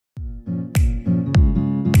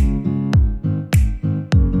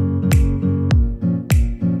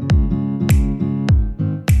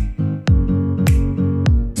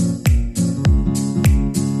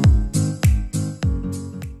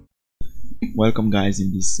Welcome guys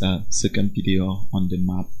in this second video on the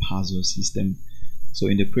map parser system. So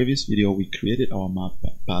in the previous video we created our map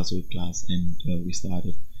parser class and we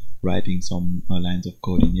started writing some lines of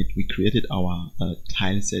code in it. We created our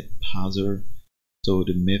tileset parser, so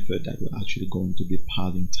the method that we're actually going to be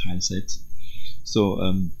parsing tilesets. So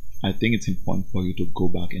I think it's important for you to go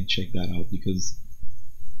back and check that out, because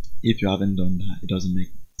if you haven't done that, it doesn't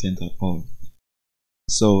make sense at all.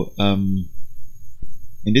 So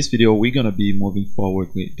in this video we're gonna be moving forward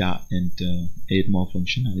with that and add more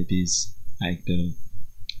functionalities like the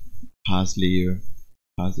parse layer,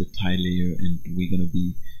 parse the tile layer, and we're gonna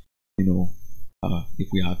be, if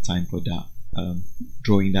we have time for that,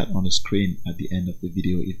 drawing that on the screen at the end of the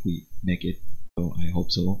video if we make it. So I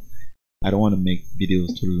hope so. I don't want to make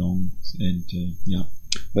videos too long, and yeah.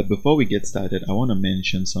 But before we get started, I want to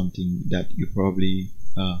mention something that you probably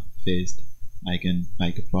faced, like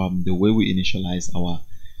a problem, the way we initialize our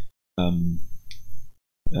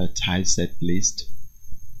tile set list,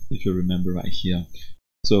 if you remember right here.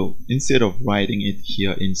 So instead of writing it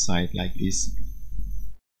here inside like this,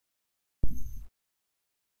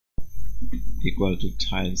 equal to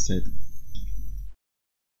tile set,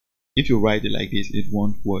 if you write it like this, it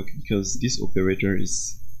won't work, because this operator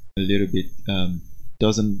is a little bit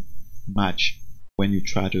doesn't match when you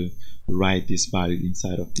try to write this value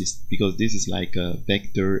inside of this, because this is like a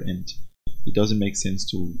vector and it doesn't make sense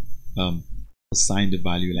to assign the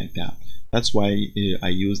value like that. That's why I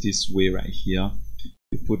use this way right here.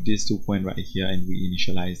 We put this 2 point right here and we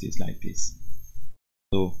initialize this like this.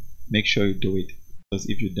 So make sure you do it, because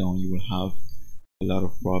if you don't, you will have a lot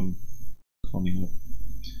of problem coming up.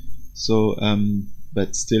 So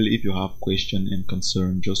but still, if you have question and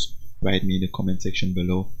concern, just write me in the comment section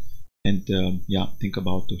below, and yeah, think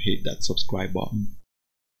about to hit that subscribe button,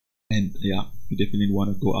 and yeah, you definitely want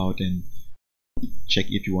to go out and check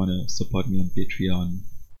if you want to support me on Patreon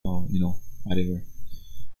or whatever.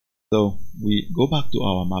 So we go back to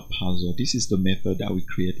our map parser. This is the method that we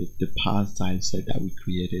created, the parse tile set that we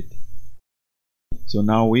created. So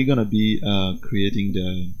now we're gonna be creating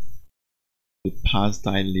the parse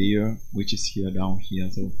tile layer, which is here down here.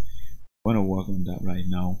 So I want to work on that right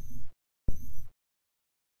now.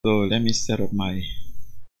 So let me set up my,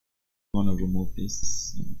 I want to remove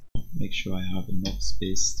this and make sure I have enough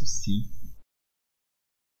space to see.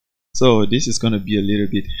 So this is going to be a little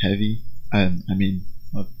bit heavy, I mean,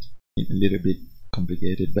 not a little bit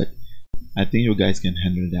complicated, but I think you guys can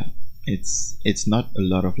handle that. It's not a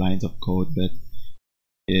lot of lines of code, but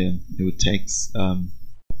it would take a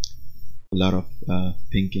lot of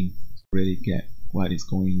thinking to really get what is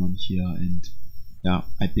going on here. And yeah,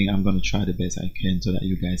 I think I'm going to try the best I can so that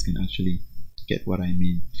you guys can actually get what I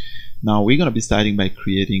mean. Now we're going to be starting by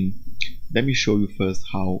creating, let me show you first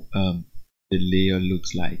how the layer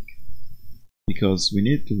looks like, because we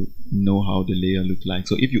need to know how the layer looks like.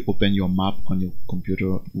 So if you open your map on your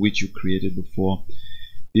computer, which you created before,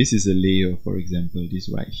 this is a layer, for example, this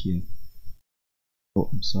right here. Oh,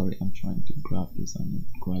 I'm sorry, I'm trying to grab this, I'm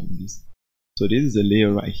not grabbing this. So this is a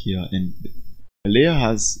layer right here, and a layer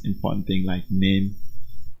has important thing like name,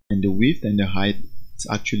 and the width and the height is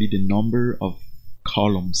actually the number of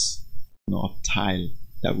columns, of tile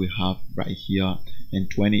that we have right here, and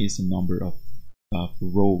 20 is the number of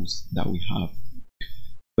rows that we have.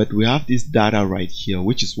 But we have this data right here,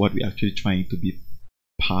 which is what we're actually trying to be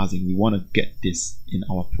parsing. We want to get this in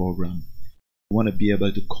our program. We want to be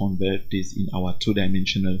able to convert this in our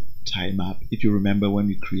two-dimensional tile map. If you remember, when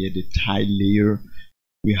we created the tile layer,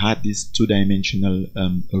 we had this two-dimensional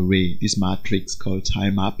array, this matrix called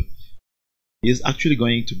tilemap. Is actually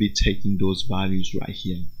going to be taking those values right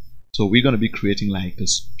here. So we're going to be creating like a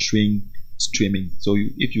string streaming. So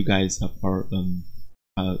if you guys have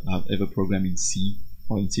ever programmed in C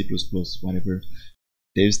or in C++, whatever,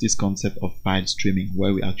 there's this concept of file streaming,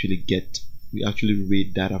 where we actually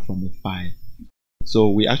read data from the file. So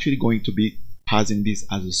we're actually going to be parsing this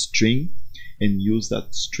as a string and use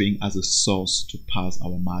that string as a source to parse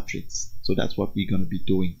our matrix. So that's what we're going to be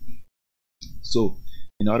doing. So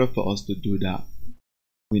in order for us to do that,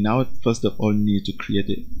 we now first of all need to create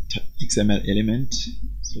a XML element.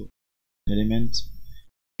 So element,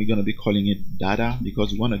 we're going to be calling it data,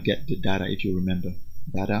 because we want to get the data, if you remember,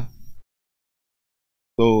 data.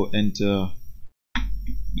 So and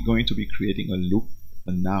we're going to be creating a loop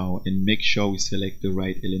now, and make sure we select the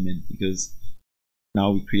right element, because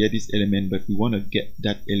now we create this element, but we want to get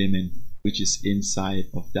that element which is inside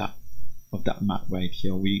of that map right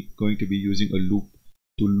here. We're going to be using a loop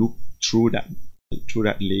to loop through that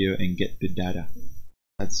layer and get the data.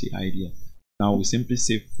 That's the idea. Now we simply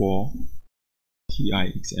say for ti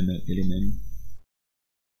XML element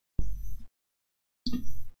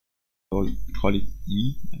So call it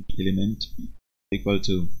E, like element, equal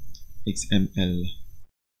to XML.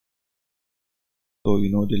 So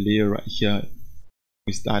you know the layer right here,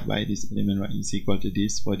 we start by this element right is equal to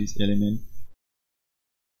this. For this element,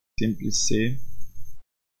 simply say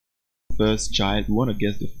first child. We want to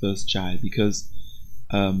guess the first child because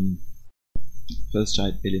first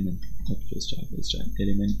child element, not first child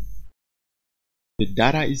element. The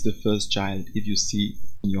data is the first child. If you see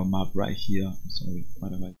in your map right here, sorry,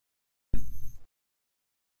 what am I?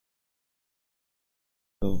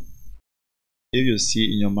 So if you see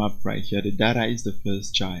in your map right here, the data is the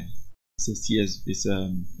first child. It's a CS, it's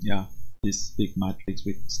yeah, this big matrix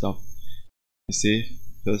with stuff. You see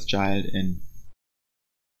first child, and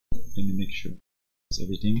let me make sure it's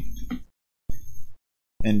everything.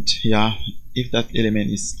 And yeah, if that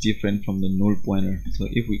element is different from the null pointer, so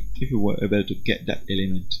if we were able to get that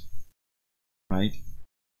element, right?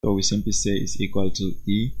 So we simply say is equal to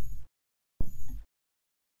E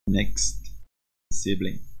next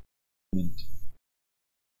sibling element.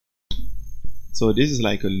 So this is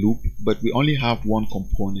like a loop, but we only have one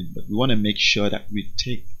component, but we want to make sure that we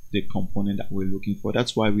take the component that we're looking for.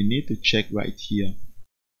 That's why we need to check right here.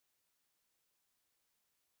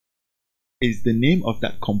 Is the name of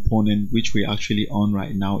that component which we're actually on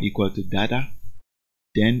right now equal to data?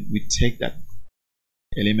 Then we take that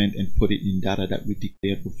element and put it in data that we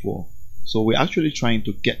declared before. So we're actually trying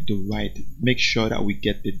to get the right, make sure that we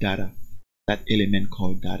get the data, that element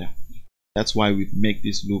called data. That's why we make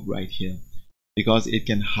this loop right here, because it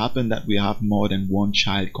can happen that we have more than one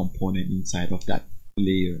child component inside of that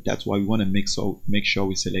layer. That's why we want to make sure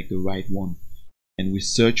we select the right one, and we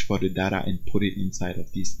search for the data and put it inside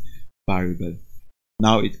of this variable.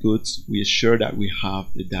 Now it goes, we are sure that we have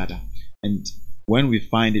the data, and when we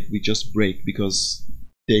find it, we just break, because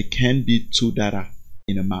there can be two data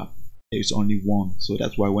in a map. There is only one, so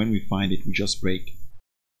that's why when we find it, we just break.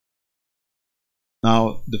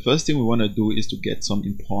 Now the first thing we want to do is to get some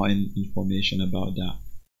important information about that.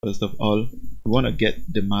 First of all, we want to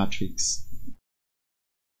get the matrix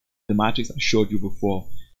I showed you before,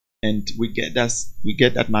 and we get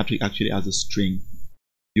that matrix actually as a string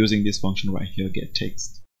using this function right here, get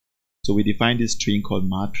text. So we define this string called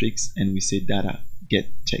matrix, and we say data get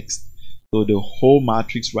text. So the whole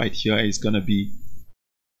matrix right here is going to be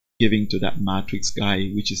giving to that matrix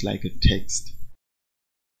guy, which is like a text.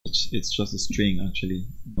 It's just a string actually,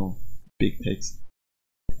 no big text.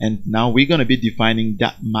 And now we're going to be defining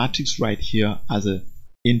that matrix right here as a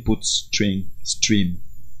input string stream.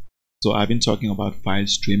 So I've been talking about file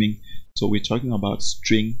streaming, so we're talking about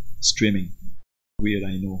string streaming. Weird,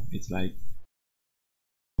 I know, it's like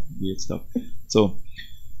weird stuff. So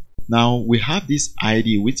now we have this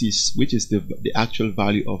ID, which is the actual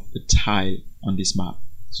value of the tile on this map.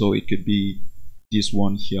 So it could be this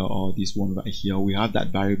one here or this one right here. We have that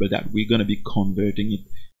variable that we're going to be converting it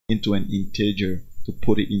into an integer to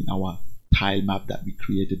put it in our tile map that we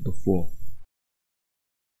created before.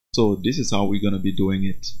 So this is how we're going to be doing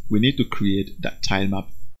it. We need to create that tile map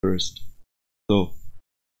first. So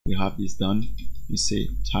we have this done. We say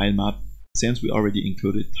tile map. Since we already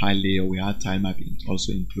included tile layer, we have tile map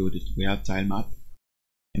also included. We have tile map,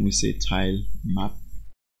 and we say tile map.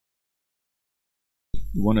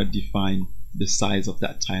 We want to define the size of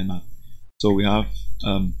that tile map. So we have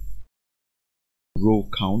row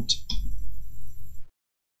count,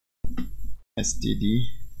 std,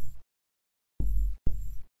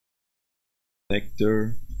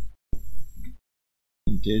 vector,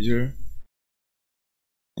 integer,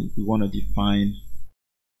 and we want to define,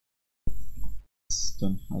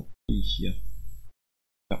 don't have to be here.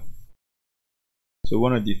 Yeah. So we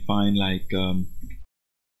want to define like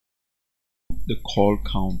the call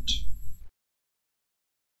count.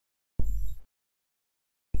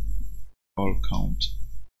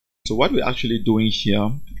 So what we're actually doing here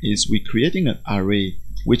is we're creating an array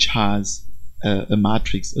which has a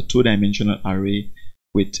matrix, a two-dimensional array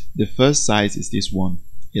with the first size is this one.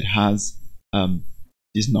 It has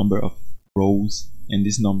this number of rows and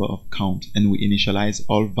this number of count, and we initialize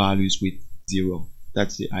all values with 0.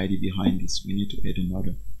 That's the idea behind this. We need to add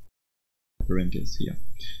another parenthesis here.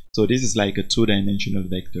 So this is like a two-dimensional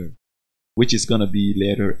vector which is going to be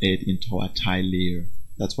later added into our tile layer.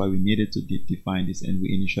 That's why we needed to define this, and we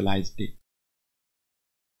initialized it.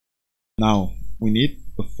 Now we need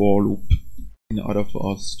a for loop in order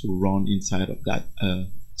for us to run inside of that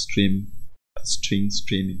string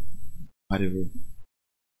streaming, whatever.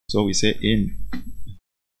 So we say in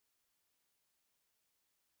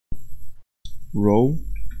row,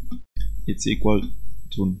 it's equal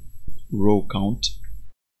to row count.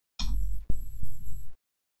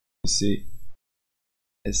 We say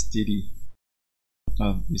std,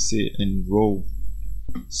 we say in row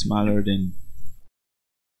smaller than,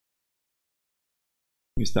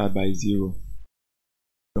 we start by 0.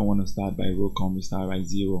 Don't want to start by row count, we start by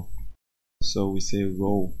 0. So we say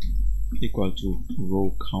row equal to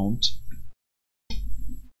row count.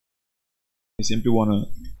 We simply want to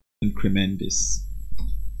increment this.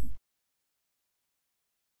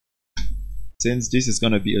 Since this is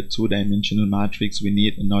going to be a 2-dimensional matrix, we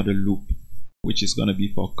need another loop, which is going to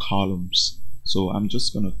be for columns. So I'm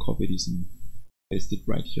just going to copy this and paste it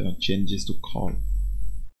right here, change this to col.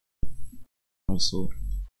 Also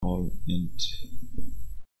col, and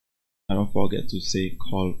I don't forget to say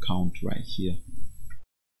col count right here.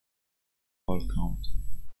 Col count.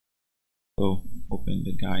 So open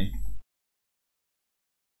the guy.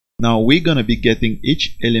 Now we're gonna be getting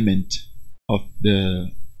each element of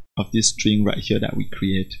this string right here that we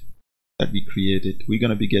created. We're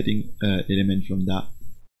gonna be getting element from that,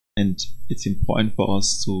 and it's important for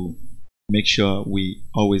us to make sure we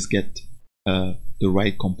always get the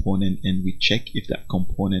right component, and we check if that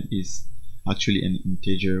component is actually an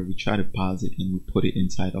integer. We try to parse it and we put it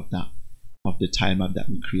inside of the tilemap that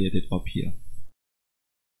we created up here.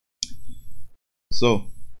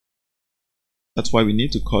 So that's why we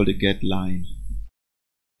need to call the getLine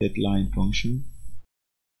function,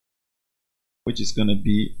 which is going to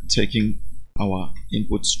be taking our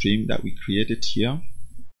input stream that we created here.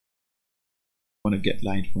 Want to get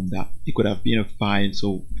line from that. It could have been a file,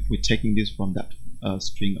 so we're taking this from that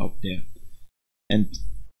string up there. And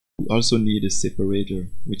we also need a separator,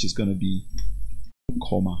 which is going to be a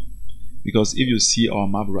comma, because if you see our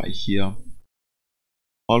map right here,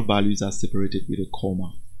 all values are separated with a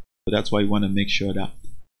comma. So that's why we want to make sure that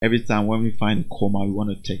every time when we find a comma, we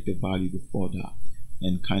want to take the value before that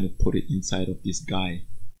and kind of put it inside of this guy.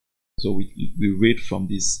 So we read from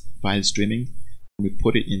this file streaming, we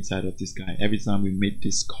put it inside of this guy. Every time we make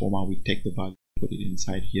this comma, we take the value, put it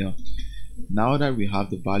inside here. Now that we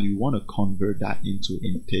have the value, we want to convert that into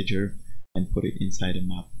integer and put it inside the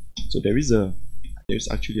map. So there's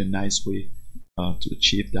actually a nice way to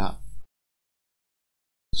achieve that.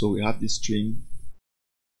 So we have this string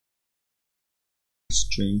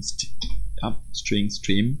stream,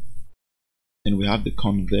 and we have the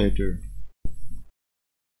converter,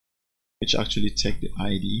 which actually take the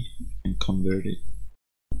ID and convert it.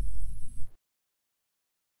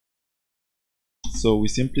 So we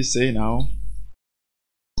simply say now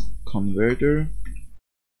converter,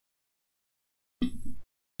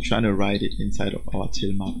 trying to write it inside of our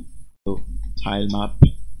tilemap. So tilemap,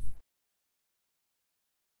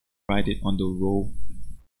 write it on the row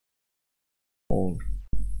all.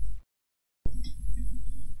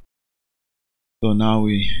 So now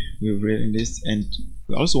we're reading this, and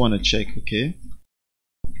we also want to check, okay,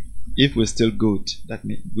 if we're still good. That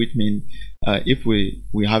which means if we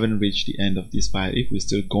haven't reached the end of this file, if we're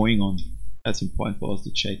still going on, that's important for us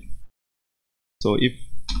to check. So if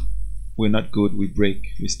we're not good, we break,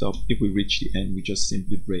 we stop. If we reach the end, we just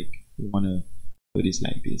simply break. We want to do this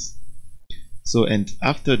like this. So, and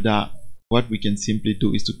after that, what we can simply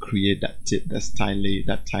do is to create that tile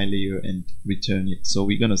layer and return it. So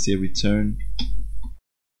we're gonna say return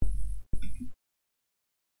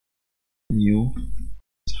new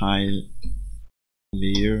tile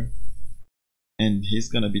layer, and he's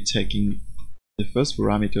gonna be taking the first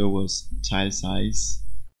parameter was tile size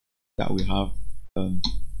that we have.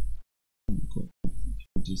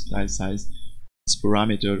 This tile size. This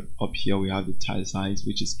parameter up here, we have the tile size,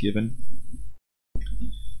 which is given.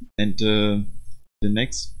 And the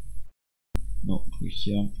next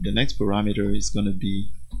parameter is going to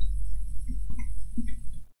be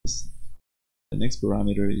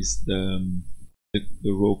the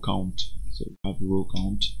row count. So we have row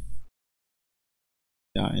count,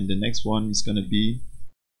 yeah, and the next one is going to be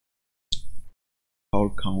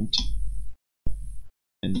our count.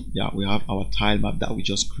 And yeah, we have our tile map that we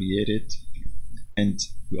just created, and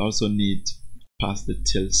we also need to pass the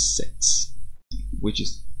till sets, which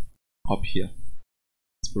is up here,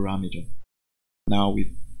 this parameter. Now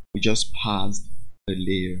we just passed a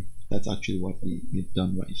layer. That's actually what we've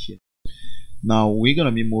done right here. Now we're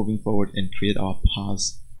gonna be moving forward and create our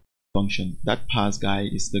parse function. That parse guy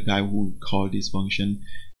is the guy who will call this function.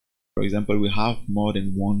 For example, we have more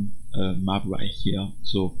than one map right here,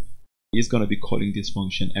 so he's gonna be calling this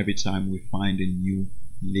function every time we find a new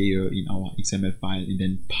layer in our XML file and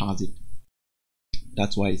then parse it.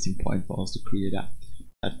 That's why it's important for us to create that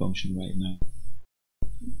function right now.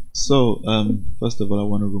 So first of all, I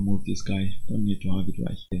want to remove this guy. Don't need to have it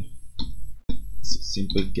right here. It's a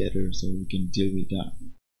simple getter, so we can deal with that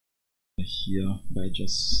here by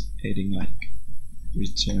just adding like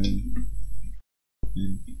return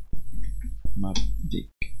and map dict.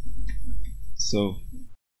 So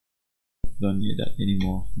don't need that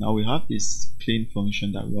anymore. Now we have this clean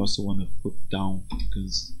function that we also want to put down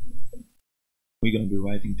because we're going to be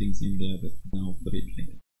writing things in there, but now put it like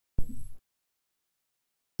that.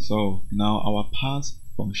 So now our parse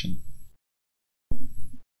function.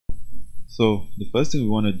 So the first thing we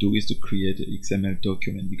want to do is to create an XML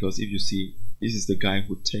document, because if you see, this is the guy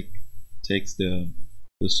who takes the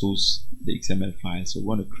source, the XML file. So we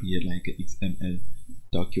want to create like an XML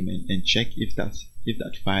document and check if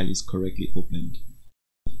that file is correctly opened.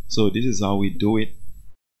 So this is how we do it.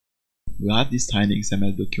 We have this tiny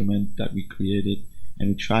XML document that we created and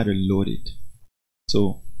we try to load it.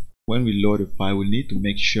 So when we load a file, we need to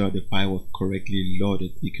make sure the file was correctly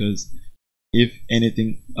loaded, because if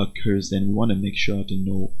anything occurs, then we want to make sure to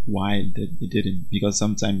know why that it didn't, because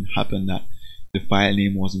sometimes it happened that the file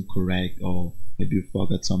name wasn't correct or maybe you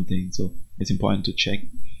forgot something. So it's important to check,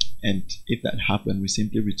 and if that happened, we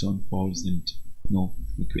simply return false and no,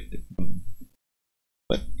 we quit the problem.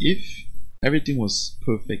 But if everything was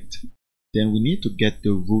perfect, then we need to get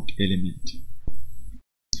the root element.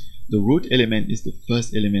 The root element is the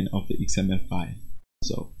first element of the XML file.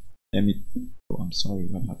 So let me, oh, I'm sorry,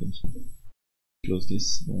 what happened here? Close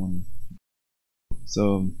this one.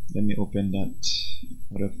 So let me open that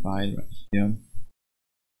other file right here.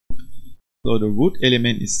 So the root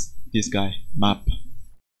element is this guy, map.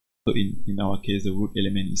 So in our case, the root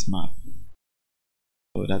element is map.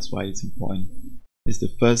 So that's why it's important. It's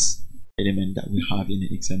the first element that we have in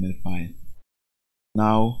the XML file.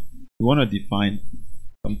 Now we want to define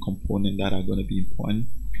some components that are going to be important.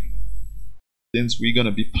 Since we're going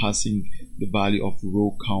to be passing the value of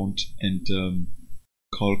row count and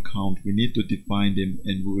call count, we need to define them,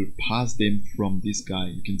 and we will pass them from this guy.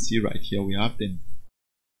 You can see right here we have them.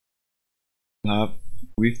 We have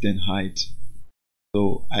width and height.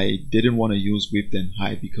 So I didn't want to use width and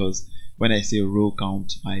height because when I say row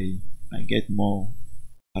count, I get more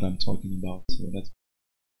what I'm talking about. So that's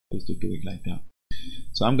supposed to do it like that.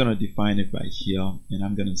 So I'm gonna define it right here, and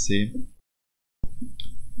I'm gonna say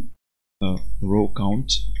row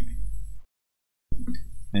count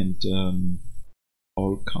and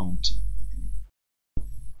all count,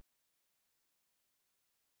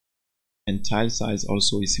 and tile size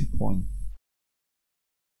also is important.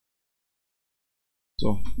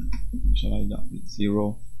 So shall I that with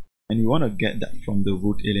 0, and we want to get that from the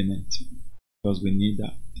root element because we need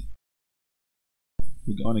that.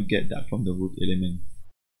 We're going to get that from the root element.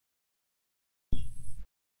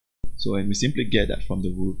 So and we simply get that from the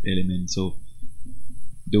root element. So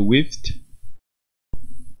the width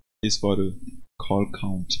is for the call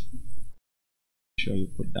count. Make sure you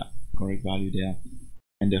put that correct value there.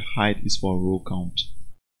 And the height is for row count.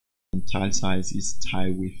 And tile size is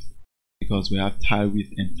tile width, because we have tile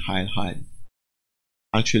width and tile height.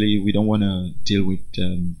 Actually, we don't want to deal with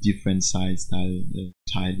different size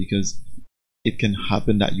tile because it can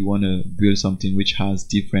happen that you want to build something which has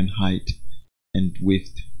different height and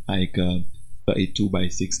width, like 32 by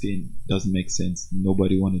 16. Doesn't make sense.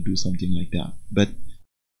 Nobody want to do something like that. But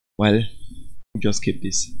well, we just keep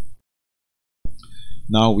this.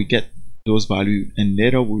 Now we get those values, and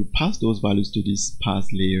later we'll pass those values to this parse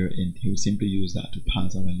layer, and he'll simply use that to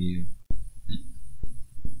parse our layer.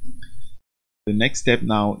 The next step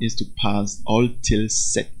now is to parse all till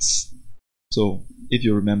sets. So if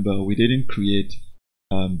you remember, we didn't create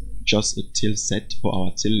just a till set for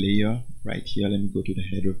our till layer right here. Let me go to the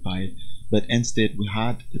header file, but instead we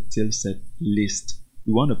had a till set list.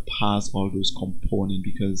 We want to parse all those components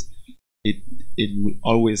because it will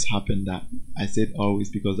always happen that, I said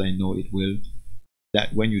always because I know it will,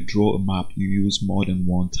 that when you draw a map you use more than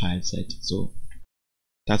one tile set. So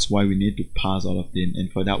that's why we need to parse all of them,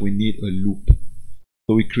 and for that we need a loop.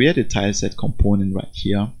 So we create a tile set component right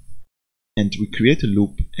here, and we create a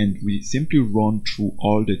loop, and we simply run through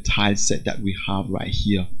all the tile set that we have right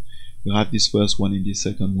here. You have this first one and this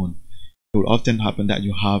second one. It will often happen that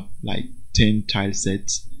you have like 10 tile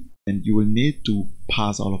sets, and you will need to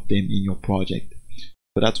parse all of them in your project.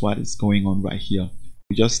 So that's what is going on right here.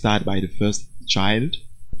 We just start by the first child,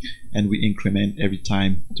 and we increment every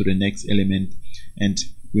time to the next element, and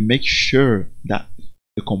we make sure that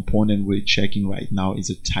the component we're checking right now is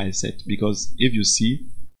a tile set, because if you see,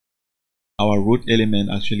 our root element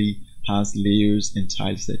actually has layers and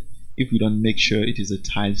tile set. If we don't make sure it is a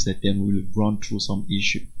tile set, then we will run through some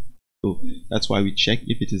issue. So that's why we check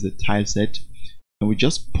if it is a tile set, and we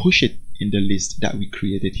just push it in the list that we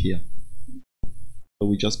created here. So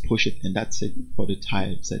we just push it, and that's it for the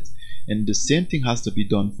tile sets. And the same thing has to be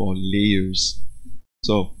done for layers.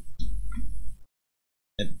 So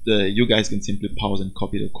and you guys can simply pause and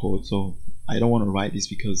copy the code. So I don't want to write this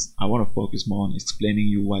because I want to focus more on explaining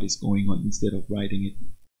you what is going on instead of writing it.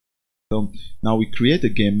 So now we create a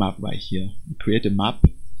game map right here. We create a map,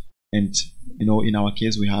 and you know, in our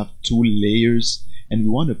case we have 2 layers, and we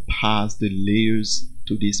want to pass the layers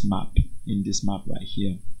to this map, in this map right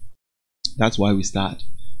here. That's why we start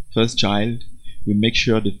first child, we make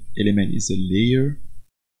sure the element is a layer,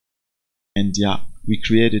 and yeah, we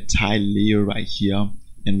create a tile layer right here,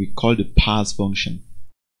 and we call the parse function.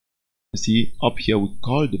 You see up here we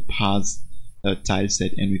call the parse tile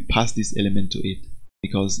set, and we pass this element to it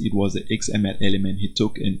because it was an XML element. He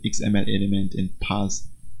took an XML element and parsed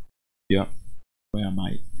here. Where am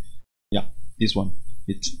I? Yeah, this one.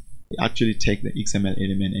 It actually take the XML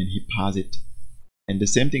element and he parse it. And the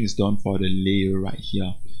same thing is done for the layer right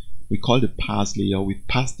here. We call the parse layer. We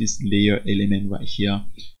pass this layer element right here.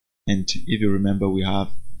 And if you remember, we have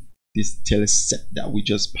this tile set that we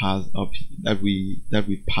just passed up, that we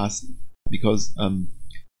passed, because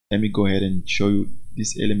let me go ahead and show you.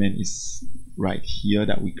 This element is right here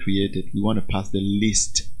that we created. We want to pass the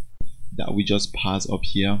list that we just passed up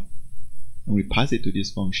here, and we pass it to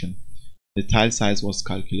this function. The tile size was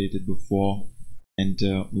calculated before, and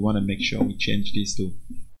we want to make sure we change this to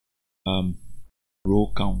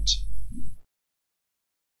row count.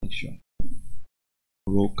 Make sure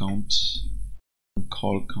row count and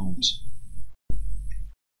call count.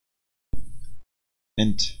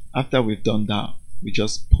 And after we've done that, we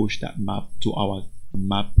just push that map to our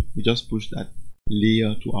map. We just push that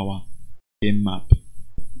layer to our game map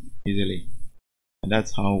easily, and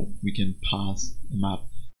that's how we can pass the map.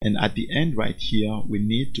 And at the end right here, we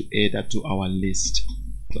need to add that to our list,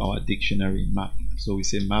 to our dictionary map. So we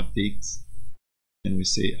say map dict, and we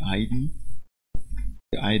say ID.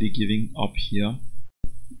 The ID giving up here,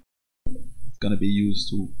 it's gonna be used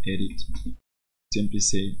to edit. Simply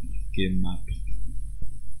say game map,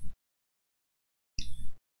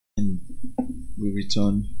 and we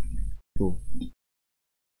return true.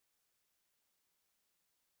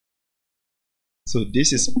 So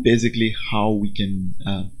this is basically how we can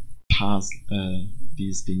pass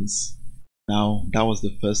these things. Now that was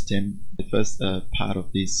the first part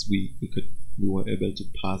of this. We were able to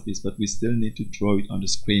pass this, but we still need to draw it on the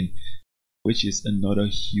screen, which is another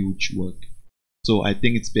huge work. So I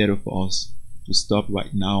think it's better for us to stop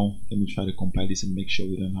right now. Let me try to compile this and make sure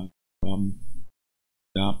we don't have a problem.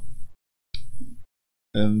 Yeah.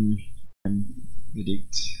 And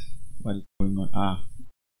predict what is going on.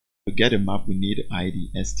 To get a map, we need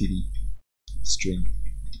ID, std, string,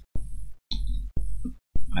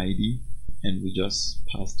 ID, and we just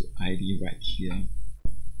pass the ID right here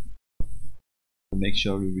to make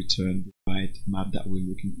sure we return the right map that we're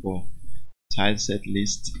looking for. Tile set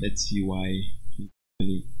list, let's see why it's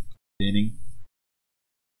really containing.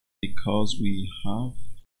 Because we have,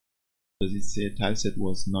 does it say tile set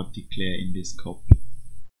was not declared in this scope?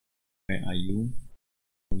 Where are you?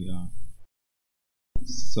 We are.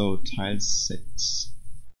 So tile sets,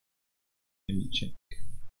 let me check,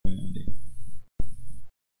 where are they?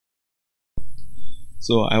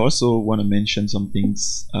 So I also want to mention some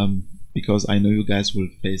things because I know you guys will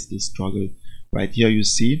face this struggle. Right here you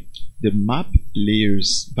see the map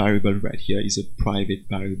layers variable right here is a private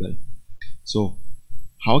variable. So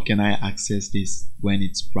how can I access this when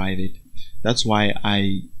it's private? That's why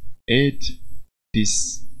I add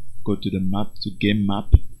this, go to the map, to game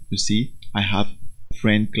map. You see I have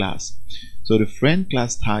friend class. So the friend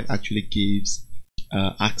class tag actually gives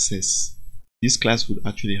access. This class would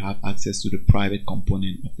actually have access to the private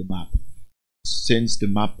component of the map. Since the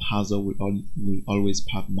map parser will always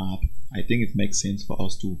have map, I think it makes sense for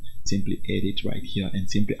us to simply edit right here and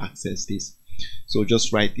simply access this. So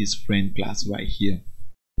just write this friend class right here,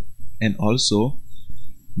 and also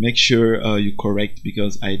make sure you correct,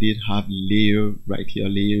 because I did have layer right here,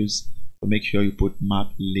 layers. So make sure you put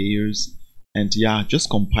map layers. And yeah, just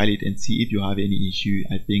compile it and see if you have any issue.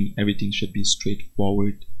 I think everything should be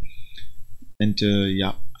straightforward. And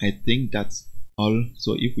yeah, I think that's all.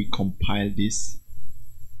 So if we compile this,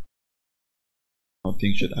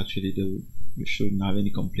 nothing should actually do. We shouldn't have any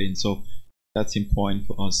complaints. So that's important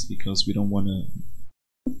for us, because we don't want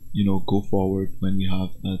to, you know, go forward when we have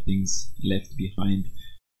things left behind.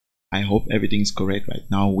 I hope everything's correct right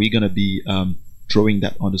now. We're gonna be drawing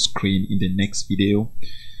that on the screen in the next video.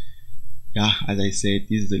 Yeah, as I said,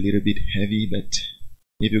 this is a little bit heavy, but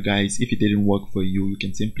if it didn't work for you, you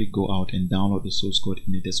can simply go out and download the source code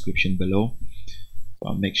in the description below. So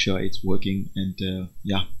I'll make sure it's working. And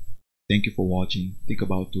yeah, thank you for watching. Think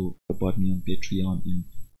about to support me on Patreon and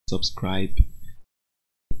subscribe.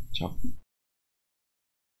 Ciao.